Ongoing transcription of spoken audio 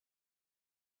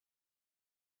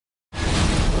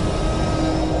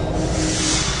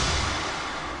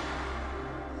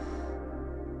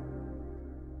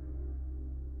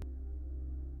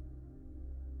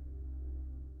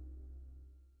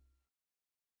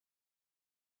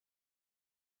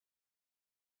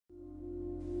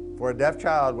For a deaf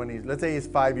child, when let's say he's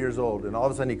 5 years old and all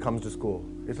of a sudden he comes to school,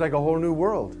 it's like a whole new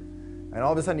world. And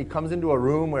all of a sudden he comes into a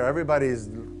room where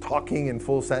everybody's talking in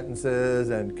full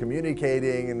sentences and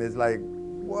communicating, and it's like,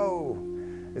 whoa,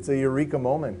 it's a eureka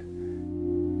moment.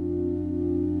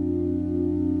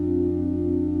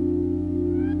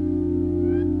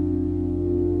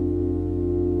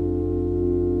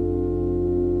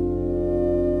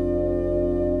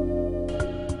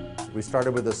 We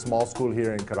started with a small school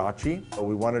here in Karachi.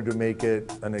 We wanted to make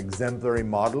it an exemplary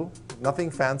model. Nothing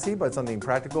fancy, but something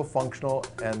practical, functional,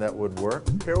 and that would work.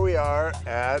 Here we are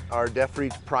at our Deaf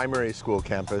Reach Primary School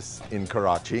campus in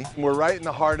Karachi. We're right in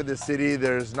the heart of the city.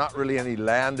 There's not really any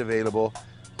land available,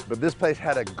 but this place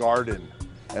had a garden,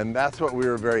 and that's what we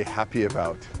were very happy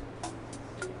about.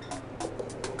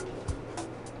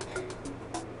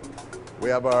 We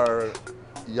have our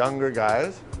younger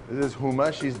guys. This is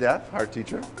Huma, she's deaf, our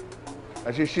teacher.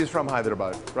 Actually, she's from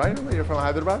Hyderabad, right? You're from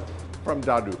Hyderabad? From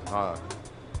Dadu.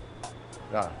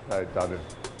 Yeah, right, Dadu.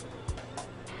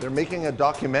 They're making a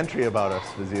documentary about us,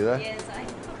 Vazila. Yes, I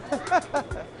know.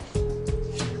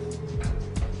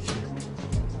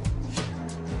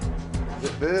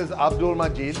 This is Abdul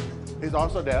Majid. He's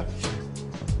also deaf.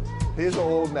 He's an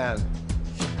old man.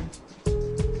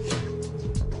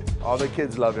 All the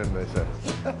kids love him, they say.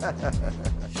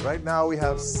 Right now we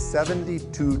have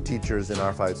 72 teachers in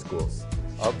our 5 schools.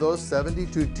 Of those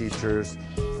 72 teachers,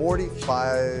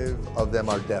 45 of them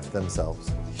are deaf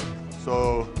themselves.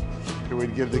 So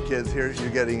we'd give the kids here, you're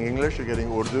getting English, you're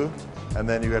getting Urdu, and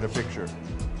then you get a picture.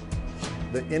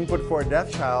 The input for a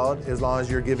deaf child, as long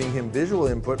as you're giving him visual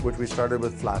input, which we started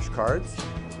with flashcards.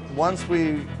 Once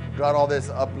we got all this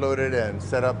uploaded and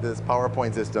set up this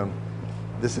PowerPoint system,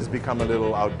 this has become a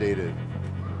little outdated.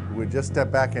 We just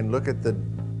step back and look at the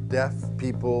deaf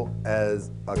people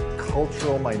as a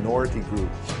cultural minority group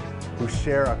who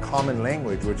share a common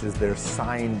language, which is their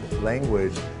signed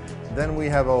language. Then we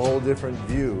have a whole different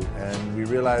view, and we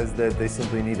realize that they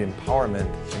simply need empowerment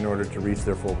in order to reach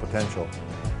their full potential.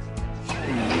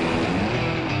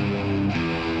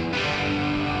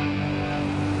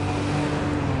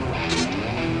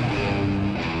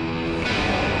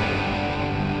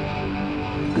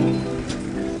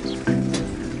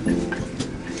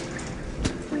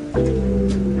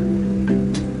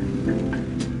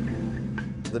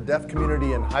 The deaf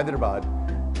community in Hyderabad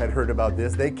had heard about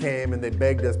this. They came and they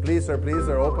begged us, please sir,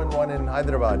 open one in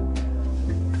Hyderabad.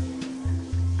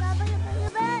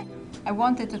 I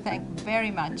wanted to thank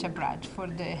very much Abraaj for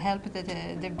the help that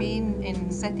they've been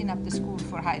in setting up the school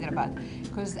for Hyderabad,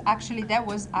 because actually that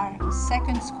was our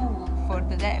 2nd school for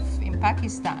the deaf in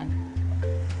Pakistan.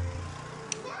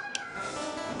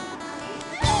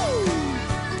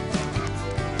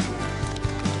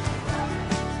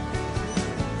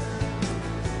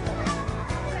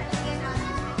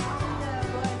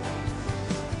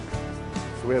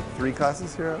 So we have 3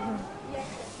 classes here? Yes,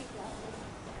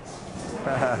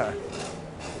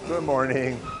 Good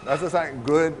morning. That's a sign.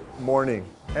 Good morning.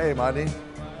 Hey, Madni.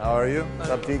 How are you?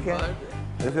 Sab theek hai?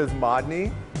 This is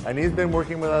Madni, and he's been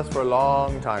working with us for a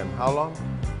long time. How long?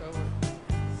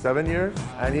 7 years.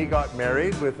 And he got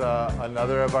married with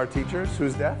another of our teachers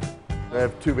who's deaf. We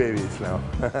have 2 babies now.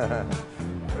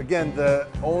 Again, the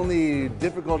only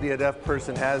difficulty a deaf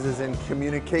person has is in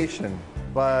communication.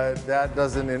 But that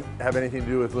doesn't have anything to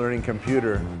do with learning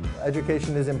computer.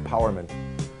 Education is empowerment.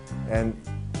 And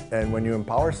when you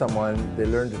empower someone, they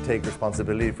learn to take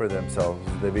responsibility for themselves.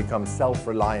 They become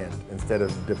self-reliant instead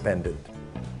of dependent.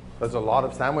 That's a lot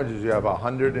of sandwiches. You have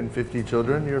 150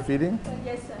 children you're feeding?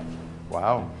 Yes, sir.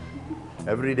 Wow.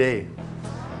 Every day.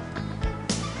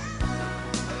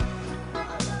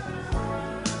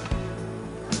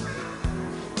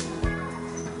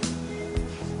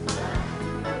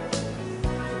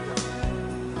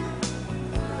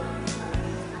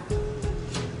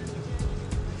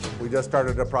 We just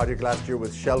started a project last year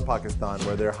with Shell Pakistan,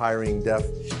 where they're hiring deaf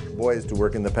boys to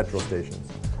work in the petrol stations.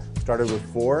 Started with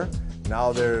 4,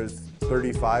 now there's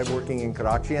 35 working in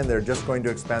Karachi, and they're just going to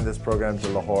expand this program to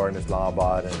Lahore and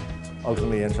Islamabad, and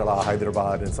ultimately, inshallah,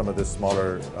 Hyderabad and some of the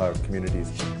smaller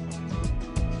communities.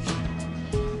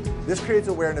 This creates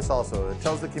awareness also. It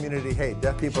tells the community, hey,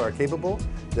 deaf people are capable,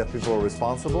 deaf people are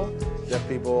responsible, deaf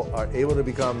people are able to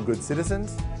become good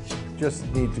citizens, just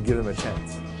need to give them a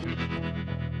chance.